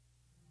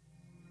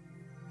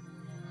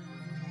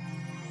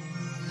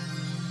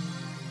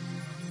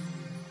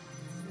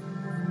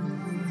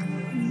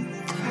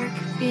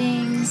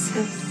beings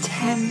have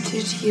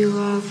tempted you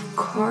off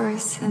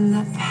course in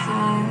the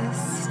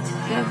past,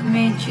 have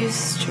made you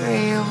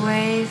stray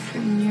away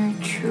from your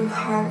true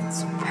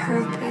heart's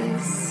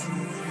purpose.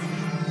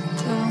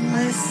 Don't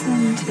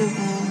listen to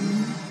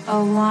them.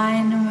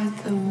 Align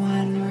with the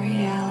one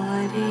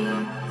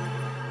reality,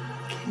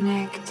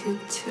 connected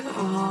to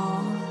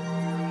all.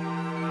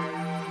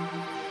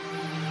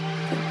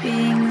 The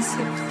beings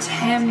have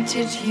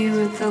tempted you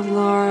with the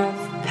lure of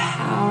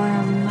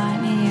power,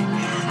 money, and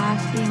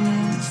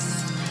happiness.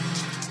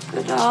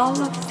 But all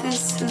of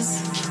this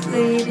is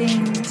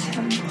fleeting,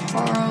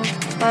 temporal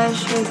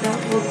pleasure that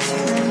will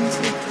turn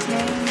to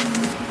pain.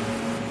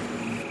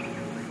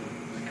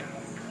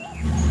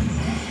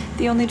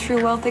 The only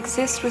true wealth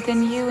exists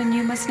within you, and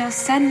you must now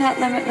send that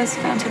limitless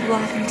fount of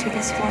love into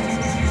this world.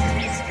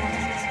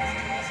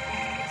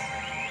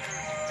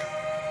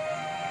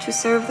 To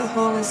serve the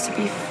whole is to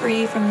be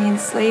free from the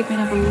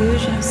enslavement of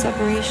illusion of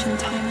separation,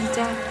 time, and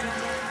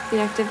death. The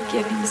act of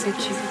giving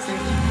sets you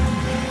free.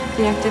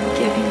 The act of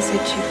giving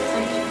sets you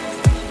free.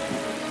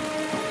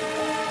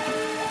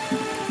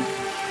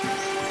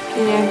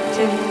 The act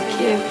of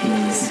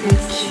giving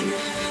sets you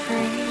free.